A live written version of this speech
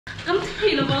Cấm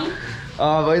thì là vâng.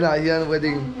 Với lại hiện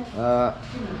wedding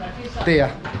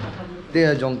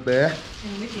tia dòng tế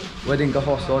wedding cái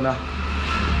host đó nè.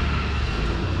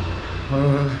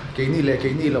 Cái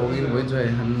này là ông ấy rồi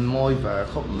hắn môi và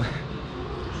khóc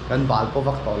hắn bảo có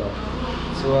vắt to rồi.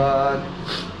 So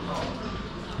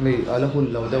này ở là hun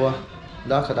lâu đâu à?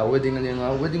 Đã khởi đầu wedding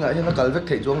anh wedding ấy nó cần vết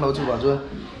thể chuông lâu chứ bạn chưa?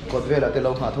 Còn về là cái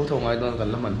lâu hạ thâu ngay đó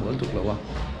cần là mình huấn thuộc lâu à?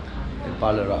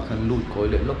 Bà là hắn lùi coi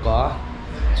lên lúc có.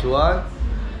 So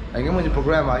anh em mình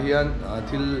program à hiện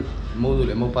til module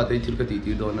để một party til cái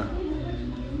tí đó nè.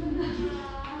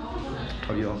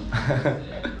 Thôi vô.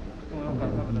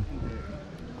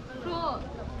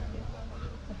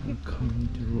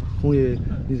 Không gì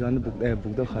đi ra nó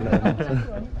buộc đâu khá là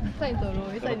Sai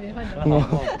rồi sai đến phải rồi.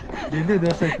 Đến đây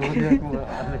đã sai của dia của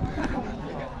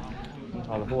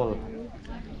hal hol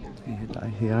hiện tại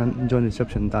hiện join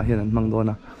reception ta hiện mang đó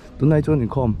nè tuần này join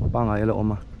com ba ngày là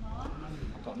ôm à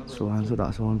số han số đã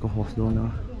số han có host đó nè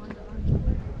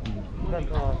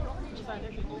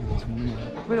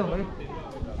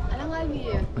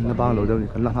anh là ba lối đâu nhỉ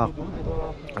anh là học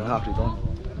thì thôi.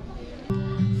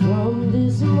 From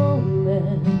this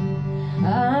moment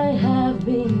I have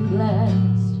been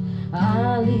blessed.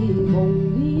 I live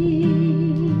only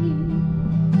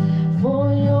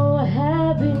for your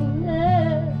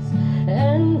happiness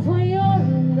and for your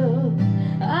love.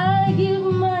 I give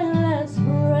my last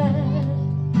breath.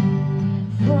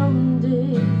 From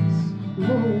this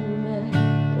moment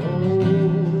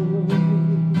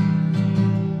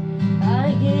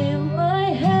I give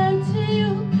my hand to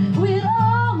you with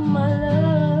all my love.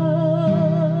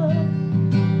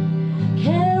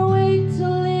 Can't wait to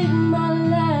live my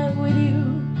life with you.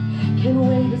 Can't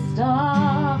wait to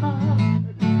start.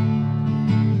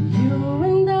 You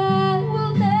and I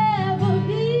will never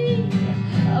be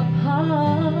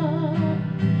apart.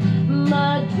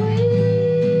 My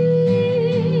dreams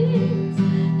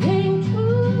came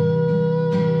true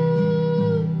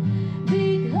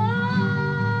because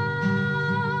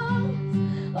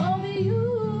of you.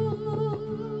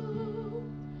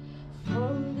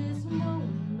 From this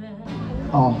moment.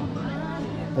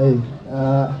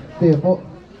 Thế có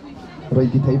rồi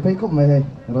thì thấy phải không mày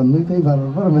rồi mới thấy vào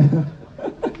mày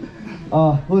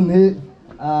hôm nay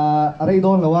ở đây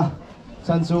đón là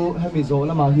sansu Aizawl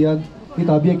lama hiền khi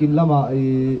ta biết kinh lama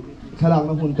khai lang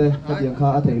nó hun tê cái tiếng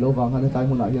kha thấy lâu vàng hay tai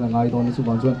hun lại hiện là ngày đón nó sụp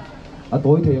vào chuyện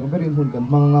tối thấy không biết đến hun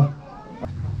cần mang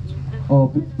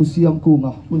pusiam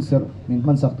cung hun ser mình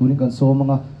man sắc turin cần so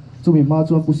mang chúng mình ma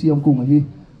chuan pusiam cung hi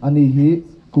anih hi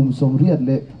kum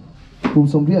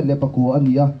som riat le pakua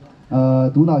ania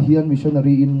tuna hian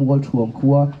missionary in mual thuam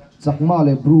khuwa chakma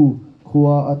le bru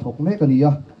khuwa thok mek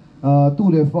ania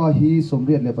tu le fa hi som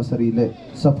riat le pasari le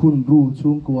saphun bru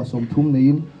chung khuwa som thum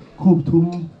nein khup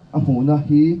thum amuna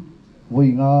hi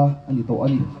voinga ani to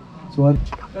ani chuan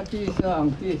kati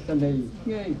sang ti sanei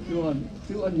ngei chuan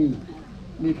chu ani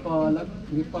mi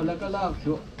pa la ka lak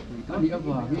chu ani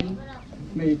awangin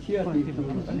mei thia ti tu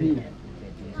ani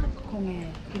Không nghe.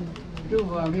 chu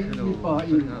wangin mi pa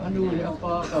in anu le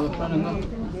apa kal tananga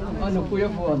anu puya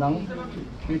fu nang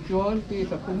ti chuan ti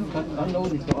sakum khat an lo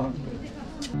ni so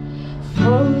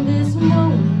From this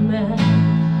moment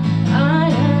I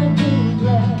have been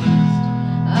blessed.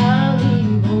 I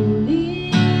live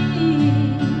only.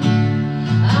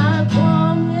 I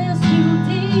promise you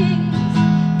this.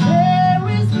 There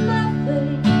is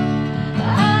nothing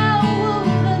I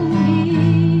wouldn't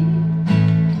give.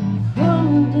 From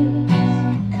this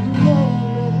moment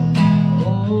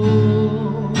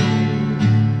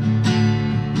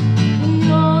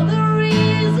you're the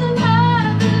reason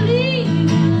I believe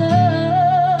in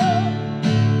love.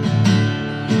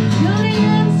 You're the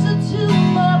answer to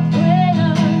my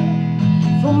prayer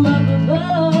from up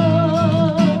above.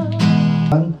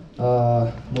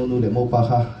 monu le mo pa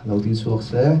kha lo tin suak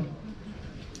se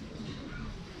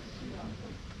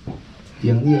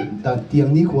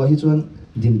tiang ni kwa hi chuan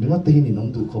din binga te hin nom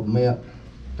du khop me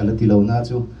kala ti lo na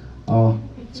chu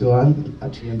chuan a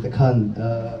thiam te khan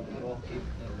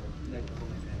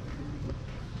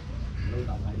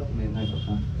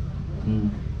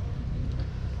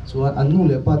chuan an nu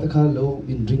le pa te kha lo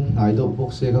in ring ngai do box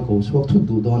se ka ko suak thu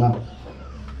du do na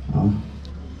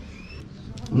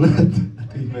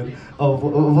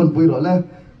vốn vui rồi lên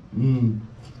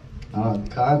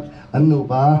khá anh nụ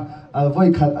ba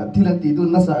voi khát thì là tí tu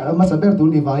nó sẽ béo tu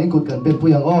đi vào những cột cần bên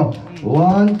vui hàng o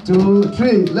 1,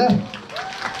 2, 3 lên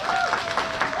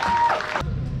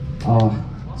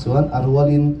chuan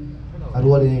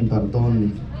arwalin pardon ni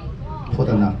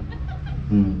photana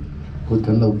cột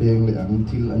cần lâu beng le ang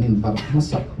til anin par nó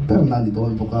sắp béo nan đi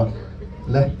don poka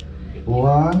le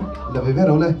 1 là về béo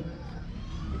rồi lên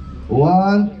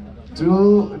 1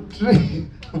 2 3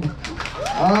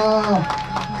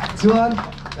 chuan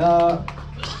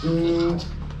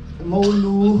mo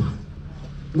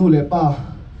nu le pa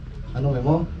ano me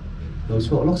mo lo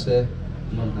chuak lok se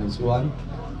mon nai chuan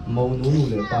mo nu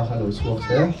le pa kha lo chuak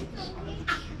se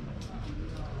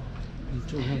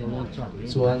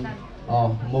chuan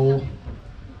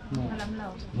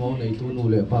mo nei tu nu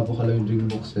le pa po kha lo ring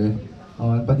box se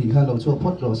pa hi kha lo chuak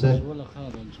phot ro se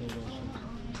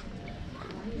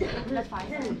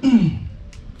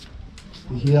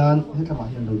hian he kama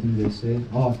hian lo ding le se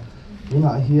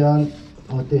nga hian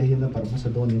te hian par ma sa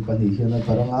don ni pa ni hian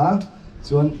paranga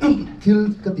chuan thil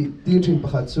ka ti thin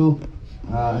pakhat chu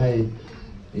hei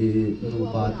nu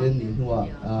pa ten ni huwa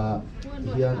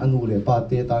hian anu le pa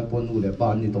te tan pon nu le pa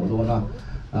ni to do na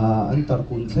an tar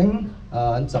kun thleng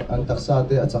an taksa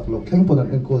te a chak lo thleng pon an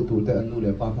enkol tu te anu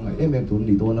le pa hanga em tu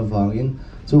ni do na wangin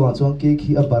chuang ke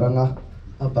khi a baranga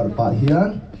a par pa hian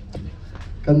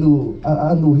kanu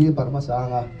anu hi par ma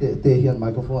sanga te hian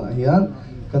microphone a hian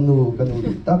kanu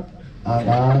tak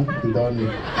ang ti don ni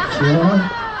chuan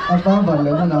apa bar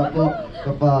le na ko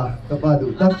kapa du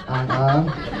tak ang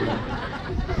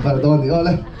bar don ni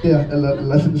ole ya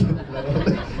la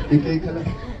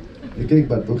ikei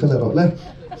bar tu khala ro le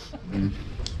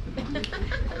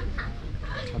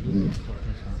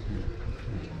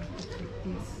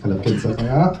kalau kita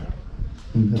saya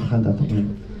kan tak tahu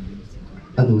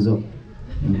anu zo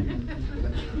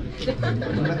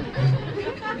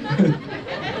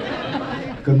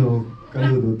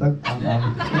kanu du tak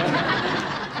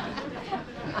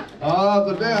ang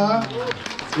good day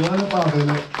chuan pa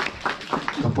vele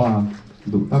kapa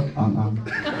du tak ang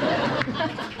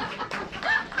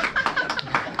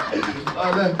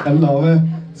le kan lo me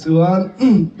chuan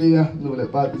pia nu le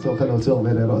pa so kan lo chuak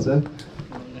vele ro se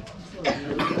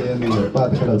pia nu le pa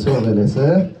kan lo chuak vele se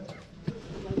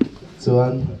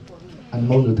chuan an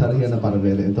mo nu thar hian a par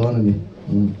vele don ani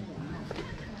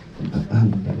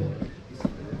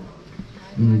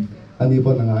ani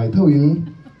pon ngai thoin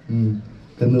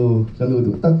kanu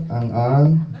du tak ang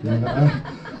yang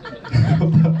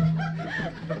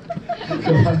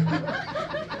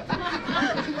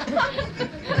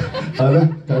Kalo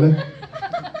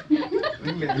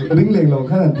ring leng long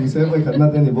khan ti se vai khat na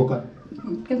te ni boka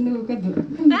kanu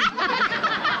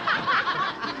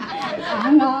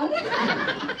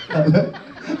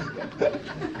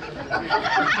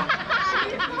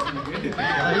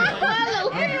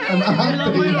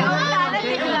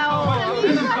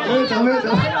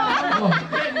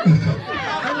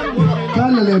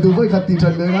kan le tu vai khat ti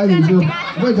chan le ngai ni chu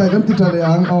vai khat kan ti chan le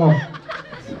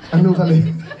anu khale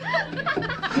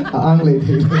ang le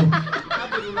thi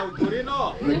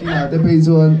te pe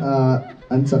chuan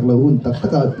an chak lo hun tak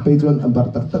taka pe chuan bar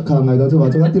tak kha ngai do chu wa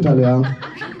chu kan ti chan le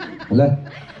le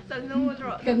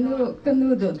kanu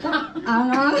du tak ang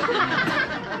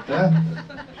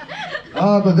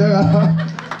có thế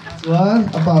chuan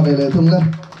apa về le thung le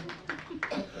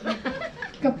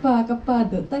kapa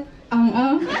du tak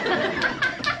ang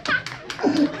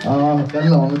kan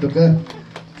lo tu ke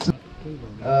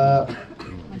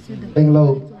eng lo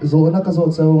zo na ka zo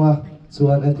cheu nga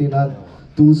chuan etinan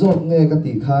tu zo nge ka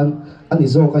ti khan ani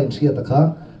zo ka in thria ta kha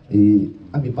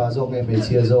ami pa zo nge me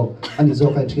chia zo ani zo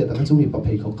ka in thria ta kha chu mi pa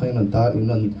phei khok khai nan ta in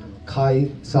nan khai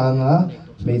sanga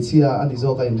me chia ani zo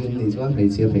ka in rin ni chuan me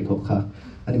chia phei khok kha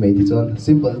ani me ti chuan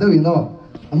simple deu no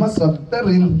ama sat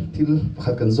terin thil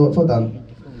khat kan zo fo dan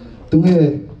tunge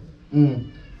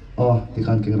ti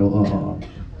khan king ro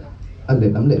an le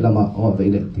nam le lama ve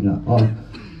le tinga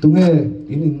tunge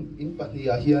in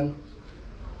pahnia hian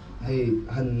hei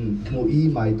han mo i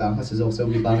mai ta ma se zo se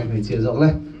mi ba me chia zo le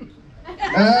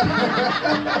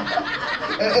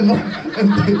em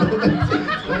ti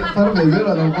par ve ge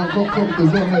la no ko tu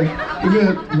zo me tunge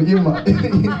mi i ma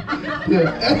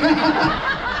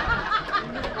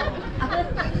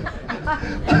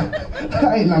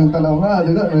ai lang ta lao nga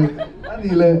de ga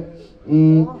ani le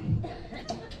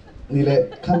ni le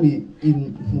khami in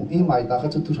mu i mai ta kha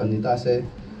chu tu ran ni ta se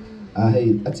hei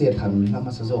a che than na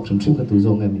ma sa jok chim chim ka tu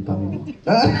zo nge mi pa mi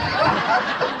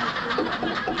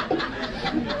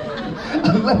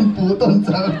lan pu ton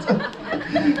cha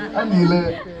ani le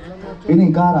ini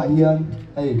kara hian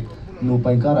hei nu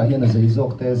pai kara hian a zai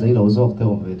jok te zai lo jok te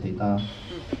o ve thei ta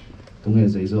tu nge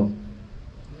zai jok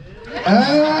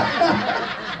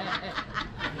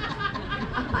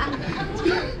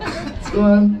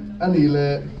chuan ani le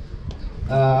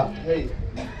hei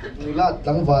nu la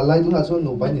tlang va lai tu na chuan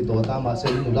nu pai ni to ta ma se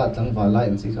nu la tlang va lai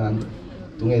ang si khan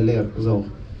tu nge le zo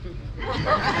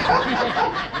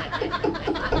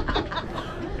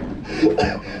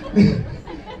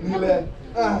ni le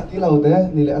ที่เราเต้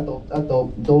นี่แหละatop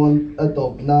don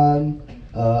atop nan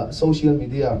social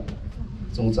media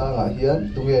จงจ้างเฮียน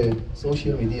ตรง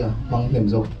social media มังเห็น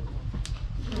จบ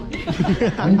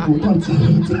อันกูตั้งใจ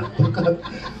จะ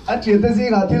อันเชื่อแต่สิ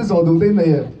ที่สอนตรงได้ไหม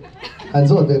อัน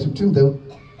สอนแต่ชิมเดียว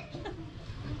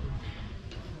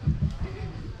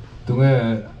ตรง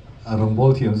รองบอล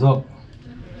เทียมซอก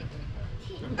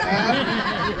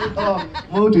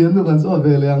โมเทียนตัวกันสอนไป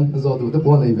เลี้ยงสอนดูแต่บ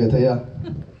อลในเวทีอ่ะ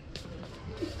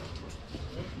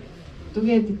ตรง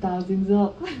ติดตามจริงจ้ะ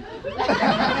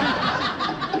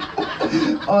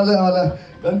เอาเลย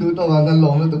กันดูตัวกันล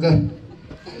งแล้วตัวกัน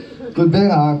กุดเบ้ง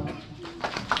อ่ะ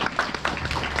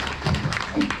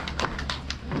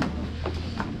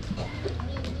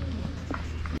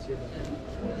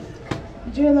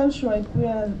เจลันช่วยคุย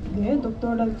เดี๋ยวด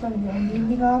ร.ลัลกันยังดี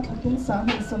มีงานทักษิณสาม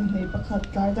สมเหตุประคัด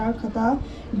การดาร์คตา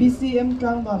BCM กล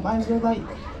างบ่าย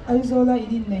Aizawl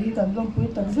อินในกันลงคุย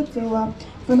ตั้งสักเจ้าว่า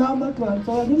ฝนเอามาก่อน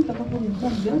ตัวนี้ตะกุนกั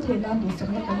นเยอะเทน้ำดูส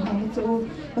ำนักงานเจ้า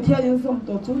ประเทศยังส่ง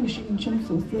ตัวจุ่มมิชินชั่น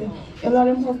สุดเลย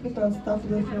erawh hospital staff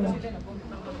เลยค่ะ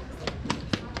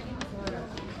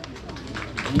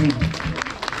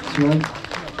ส่วน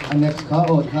อันนี้ข้า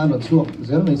วทานรสช่วงเ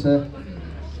จ้าไม่ใช่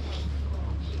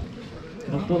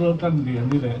ดร.กันเรียน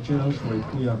นี่แหละเจ้าช่วย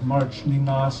คุยมาร์ชนี่ง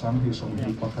าสังที่ส่ง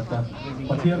ที่ปากกา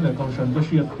ประเทศเลยก็ฉันก็เ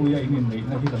ชียร์คุยอินใน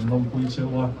นะที่กันลงคุยเชื่อ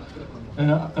ว่า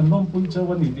กันลงคุยเชื่อ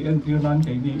ว่านี่ที่อันที่นั้น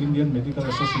ที่นี่ Indian Medical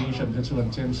Association จะชวน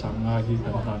เจนสังงาที่กั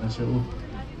นมาเชื่อ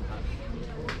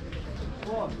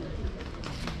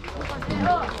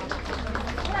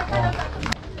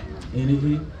ini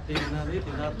tinari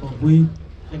tinat topui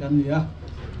kan dia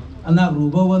anak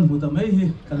rubawan buta mai hi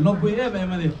kan lopui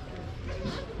mani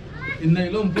innai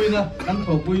lompui na kan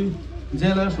topui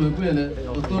jela soipui le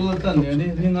doktor tan ne ni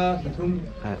ringa thum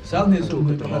sang ni su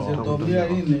ko ka se to bia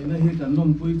in nei na hi kan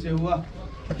lompui chewa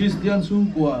Christian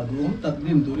sum kwa du tak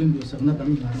din durin du sakna kan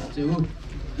na cheu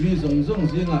mi zong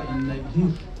zinga innai hi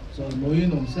so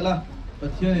moin om sela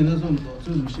pathian ina zom to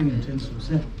chu machine in chen su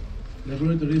se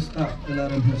laboratory staff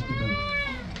erawh hospital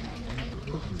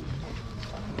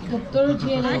Doktor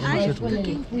Jela Shwai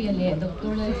Puya Le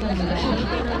Doktor Le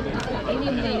ini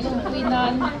nilong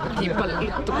puinan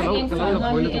ini sana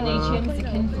ni NHM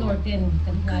second floor 10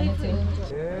 kan kaya tu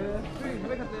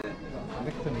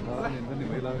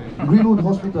Greenwood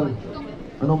Hospital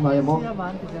anong naya mo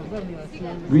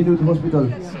Greenwood Hospital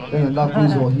dengan laku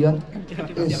Zohian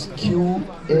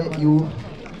SQAU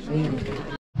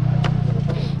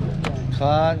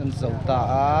kan zauta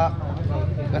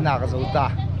kan nak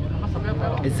zauta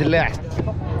Aizawl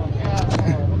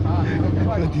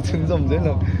đi chân rồng thế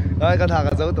nào đây con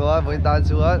thằng dấu tổ với ta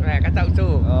xuống này cái tàu chu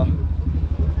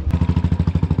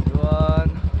luôn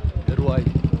rồi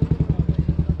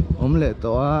lệ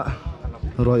tổ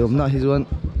rồi na hi luôn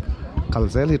cල්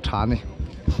dễ thì thán này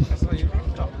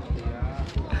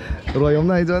rồi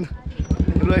na hi luôn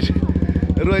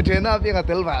rồi trên na biết là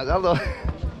tel vả lắm rồi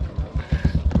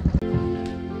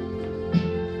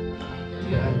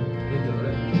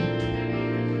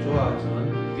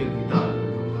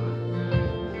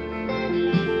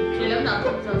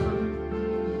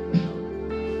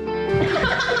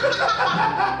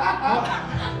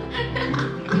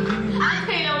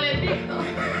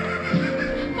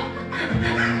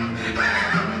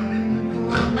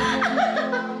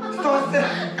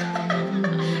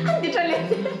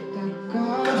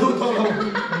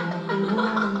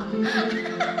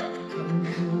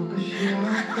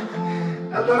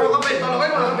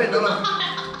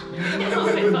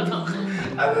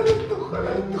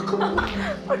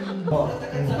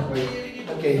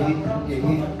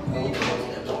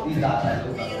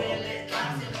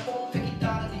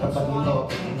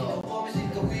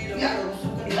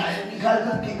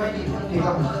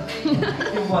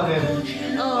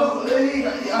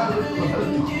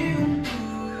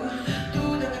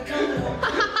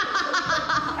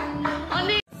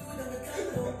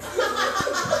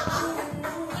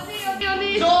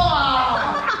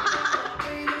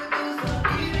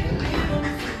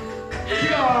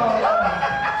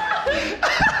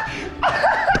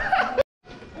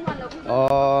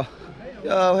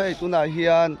hey tu na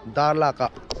hian darla ka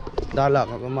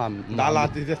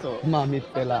mamit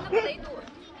pela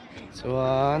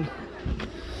chuan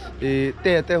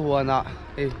te huana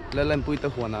lelam pui te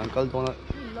huana kal dona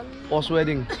post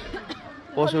wedding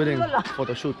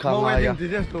photoshoot khang ya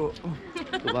tu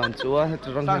ban chuan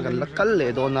rang kan lakal le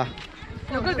dona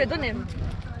lokal be donem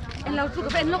en lau chu ka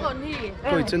ben lokon hi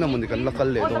koi chena mun kan lakal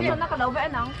le dona na ka lau be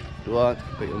nang chuan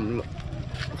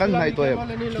kan nai to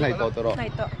nai to ro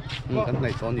kan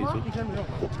nai to ni chu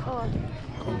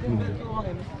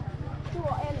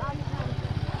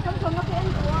Không có cái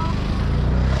anh của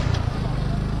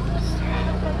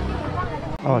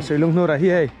Sợi lông nô ra hi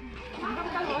rồi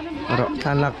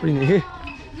than lạc pin hi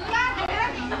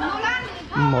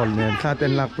mòn nền tha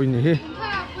tên lạc pin hi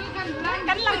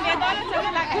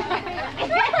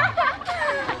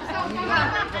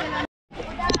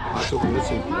masuk dulu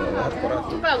sih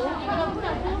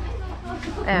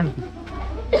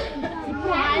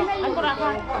Aku rasa.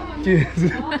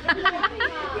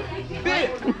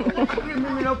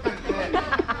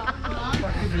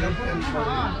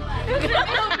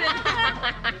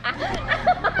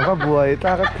 Apa buah itu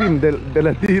akan krim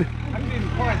delantir.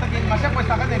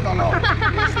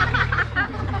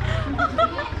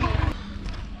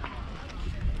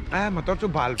 Motor tu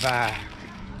balva.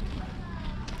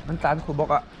 Mantan aku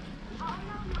bawa.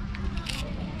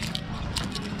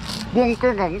 Buông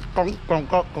cái còn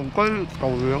cái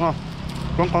cầu lưỡng à,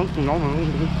 còn tụi nó mà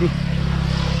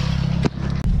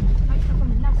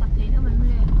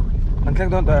anh khác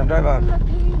đó tụi driver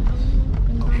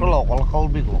số lộc là câu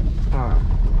biết luôn à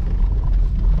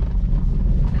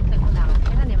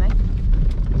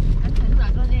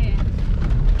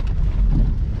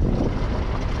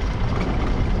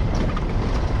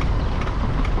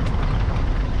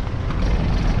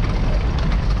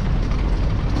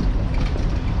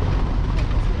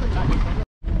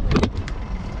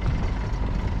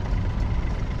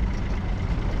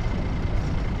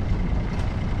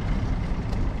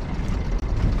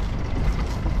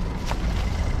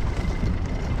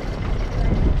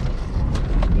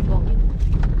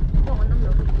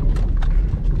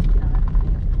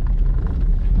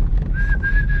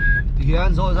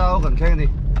Hiện rồi rau gần khen đi,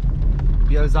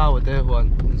 bia rau ở đây hoàn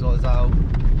rồi rau.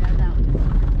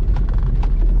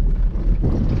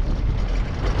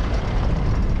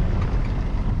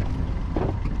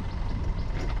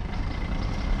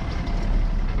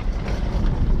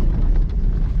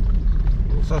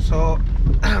 Så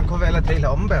có vẻ là thấy là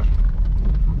omber.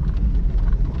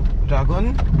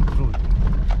 Dragon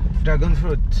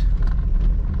fruit.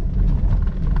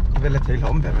 Có vẻ là thấy là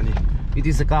omber này. It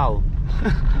is a cow.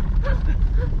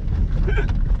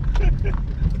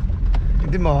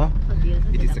 Hindi mo?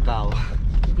 It is a cow.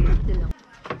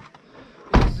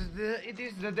 It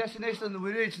is the destination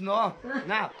we reach, no?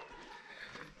 Now,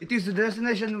 it is the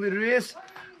destination we reach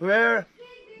where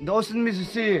the ocean meets the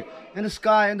sea and the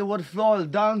sky and the water flow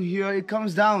down here. It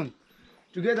comes down.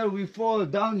 Together we fall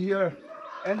down here,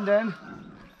 and then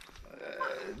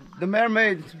the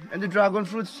mermaid and the dragon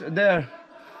fruits are there.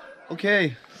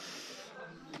 Okay.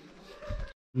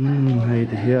 Hay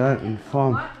thì here in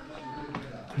farm.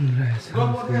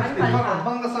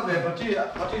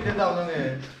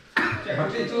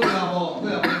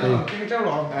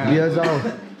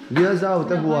 Bia rau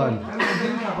tới buồn.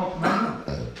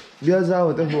 Bia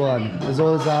rau tới buồn.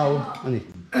 Rau rau anih.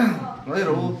 Nói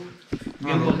rồi.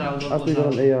 Aku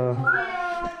jalan ayah.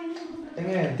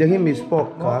 Tiếng Him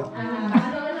spoke cả.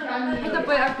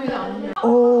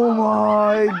 Oh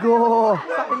my god.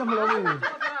 Sakit lắm rồi.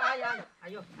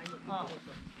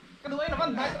 Cái đuôi nó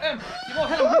vẫn thấy em. Chị bộ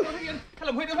hay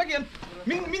làm huy đưa phát hiện.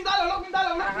 Mình ta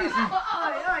là lắc đi.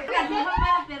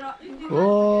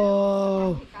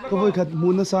 Oh, có vui khát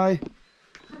muốn nó sai.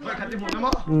 Vậy khát thì muốn lắm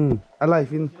á. Alai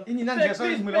fin. Ini nan dia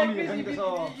sorry 15 minit kan kita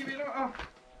so.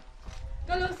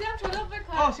 Kalau siang sudah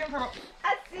berkah. Oh, siang taruh.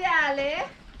 Asyale.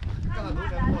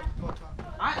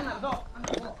 Ah, enak dok.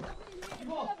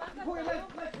 Ibu, ibu yang lain.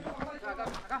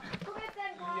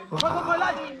 Kau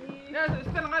lagi. Ya,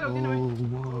 sekarang nggak ada di sini.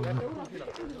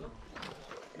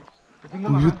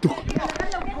 Yutuk.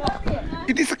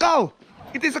 It is a cow.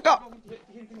 It is a cow.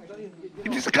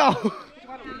 It is a cow.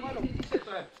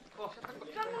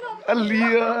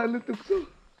 Alia, lutuk so.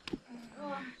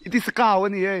 It is a cow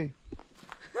ani eh.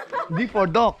 D for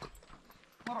dog.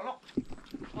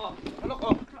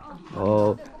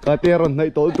 Oh, kateron na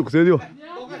ito tuk sa dio.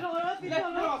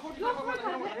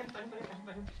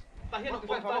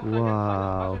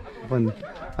 Wow,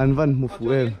 van mu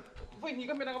fu em.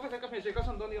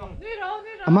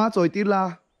 Ama choi ti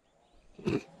la.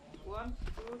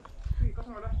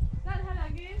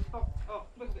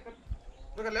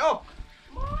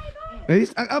 Eh,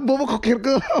 bobo kokir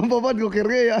ke, bobo kokir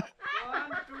ke ya.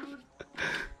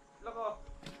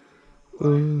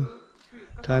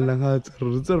 Kan lang ha,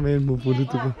 cer main mu fu tu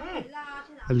ko.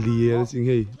 Alia sing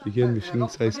hey, bikin machine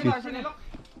size ki.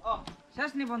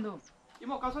 Ses ni bandu.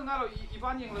 Imo kaso ngalo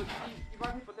iban yang iban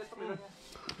ni potato ni.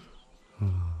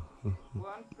 1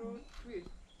 2 3.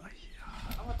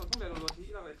 Ama to tung le lo ti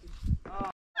la ve ti.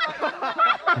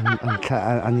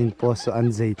 Anin poso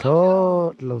an zai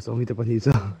tho lo so mi te pani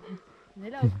so.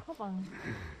 Đấy là khóc bằng.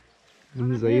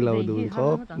 An zai lo du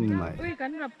khop mai. Ui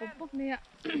cắn rập bốc nè.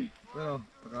 Well,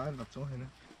 cái lập số này nè.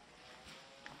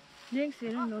 Next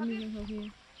year nó mi không hi.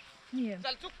 Nè.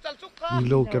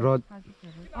 Low carrot.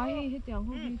 Ai hết tiếng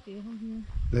không hi tiếng không hi.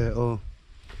 Để ô.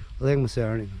 Leng mahse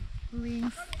này. Wings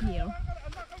nhiều.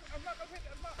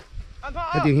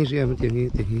 Cái tiếng hi gì em tiếng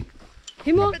hi.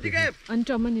 Hi mo. Anh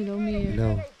cho mình đi đâu mi.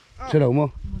 Đâu. Chơi đâu mo?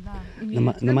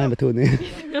 Năm mai mà thua nè.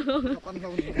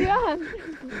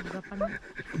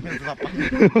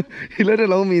 Hi lấy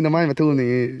đâu mi năm mai mà thua nè.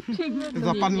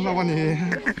 Zapan sao nè.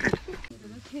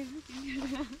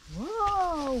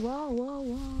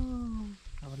 Wow.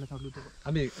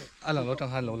 Ami, alang lo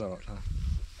chẳng han lo rồi.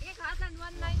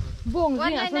 Buông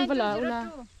gì à phân là ula.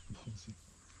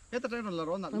 Cái tao đây là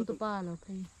rồi nè. Ang tupa lo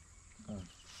kay.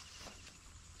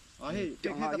 Ai,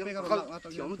 cái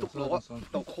nó tục lo,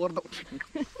 tục khôn tục.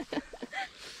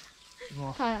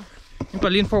 Ha. Yung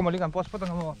palin form mali kan post pa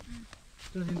tang mo.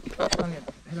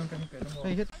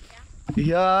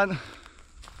 Iyan.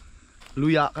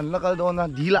 Luya kan lakal doon na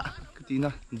dila.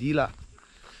 Katina, dila.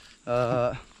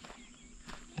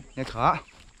 Nghe khá.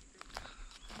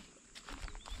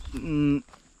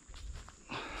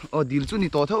 Dil chu ni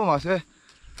to thau ma se.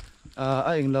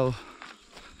 Anh lâu.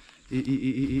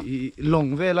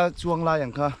 Long về là chuông la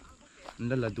yang kha.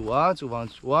 Nên là dua chu wang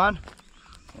chuan.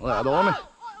 Ở đó này.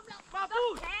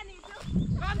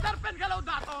 Kantar pen kalau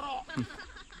datoro.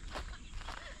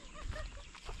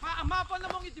 Ma pon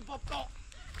namong itipop to.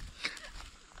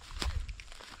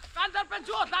 Kantar pen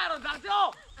chuot lai rồi dang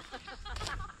tio.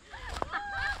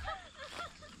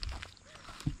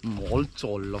 Mol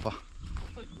chol lo ba.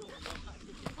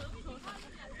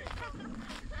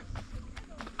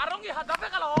 Arong i hadape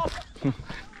kalau.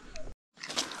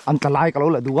 Anh ta lai kalau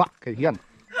là dua cái hiền.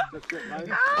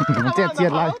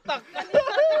 Chết lai.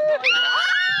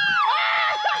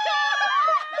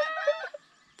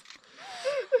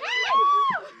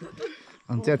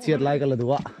 Anh chết lai kalau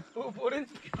dua.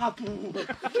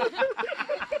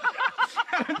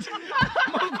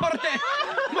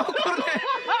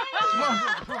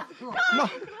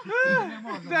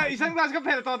 Isang glass ka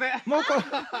pero tote.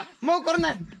 Mau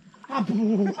corner.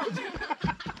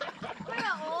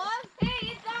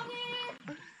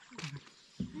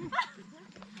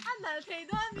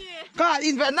 Ka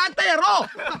in Việt Nam tero.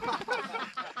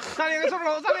 Sali ka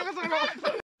solo.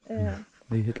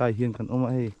 Đây hiện tại hiền kan oma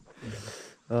hey.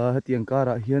 Tiếng ca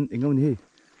ra hiền engom ni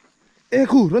hey.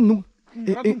 Khu run nung.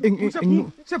 Eng.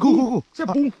 Khu.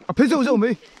 À phê dâu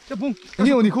mày. Sepung.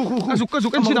 Nhiều ni khu.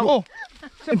 Kasuk em sinang o.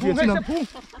 Sepung.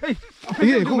 Hey.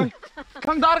 Hey khu.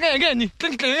 Thang dar ke ni.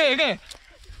 Tling ke.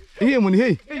 Hey mo ni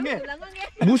hey.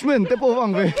 Bushman te po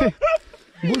wang ve.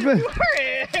 Bushman.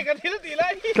 Ka thil ti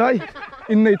lai. Đây,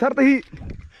 in này thắt hi.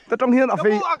 Ta trong hiền à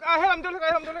phê. Helam dole.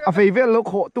 À phê về lâu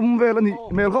khổ tum về là ni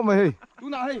mèo khóc mày hey. Tu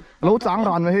na hey. Lâu trắng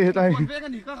ràn mày hey đây. Ve ka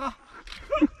ni ka.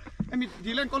 Em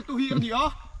đi lên con tu hi ni a.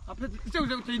 À phê cheu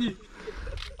ti ni.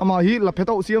 Ama hi là phê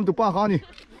tàu xiêm tu pa kha ni.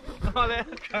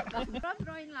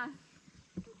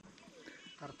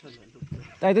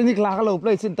 Tại tôi nick là cái lầu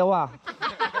play xin tao à.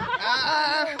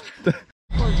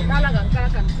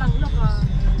 Kalagan lang lo ka.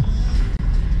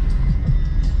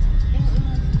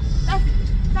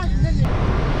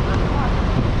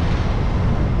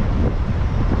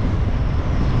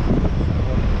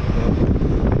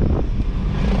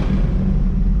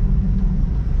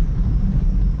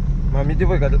 Mamit di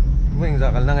ka wing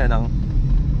ra kal na nga nang.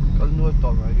 Kal nuôi to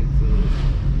rồi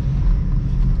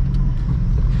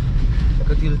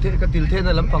cái cái til thế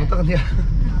này lắm bằng tất cả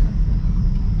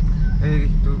Ê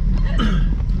tu.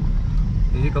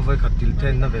 Ê ka vai khat til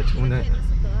ten na ve chung ne.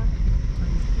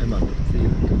 Em mà si.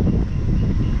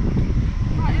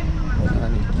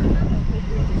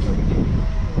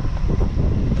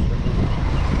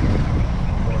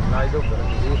 Lai đâu vậy?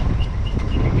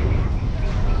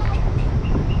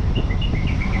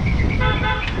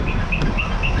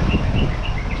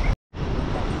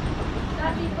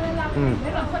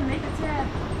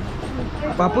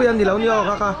 Papu yan dilaw niyo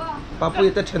kaka. Papu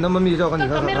ite chen na mami jo kanyo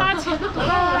kaka.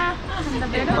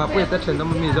 Papu ite chen na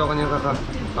mami jo kanyo kaka.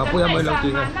 Papu yan mo lang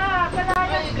tinga.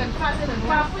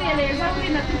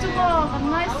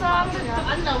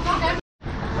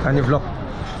 Ani vlog.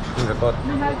 Yung record.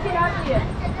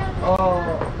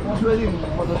 Mo pwede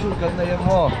photoshoot kan na yan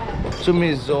mo.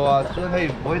 Sumizo at so hey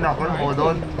boy na kon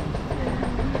hodon.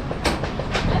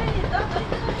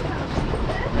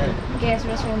 Guess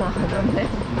restaurant na hodon.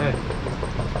 Ne.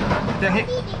 Yang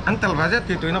ang talbaza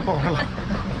tito na po kala.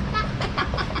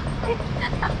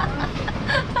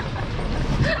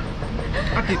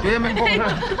 Ati tuya men po na.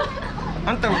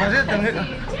 Ang talbaza tang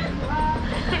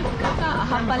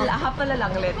Hapal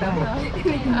lang leta.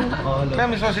 kaya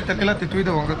miso si takila tito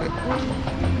ito wang kata.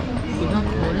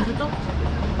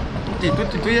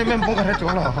 tụi em bông cả hết chỗ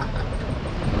nào không?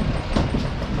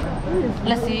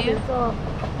 Là gì?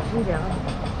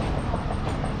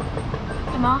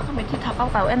 Mà không biết thì thằng cao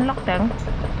tàu em lóc trắng.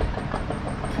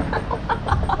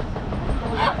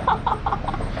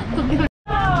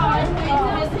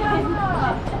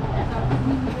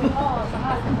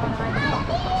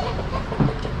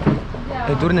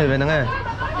 Cái tour này về nó nghe.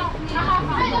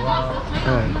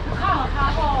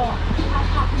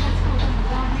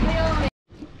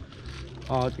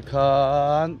 Thì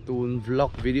khán tuần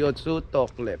vlog video chú tộc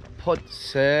lệ phốt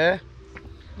xe.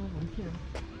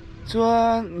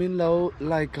 Chuan min lâu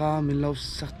like min lâu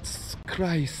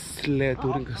subscribe lệ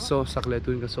tuần cái số sắc lệ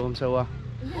tuần cái số hôm sau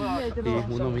thì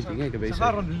muốn nói mình tiếng ngay cái bây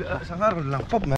giờ. Sangar lang pop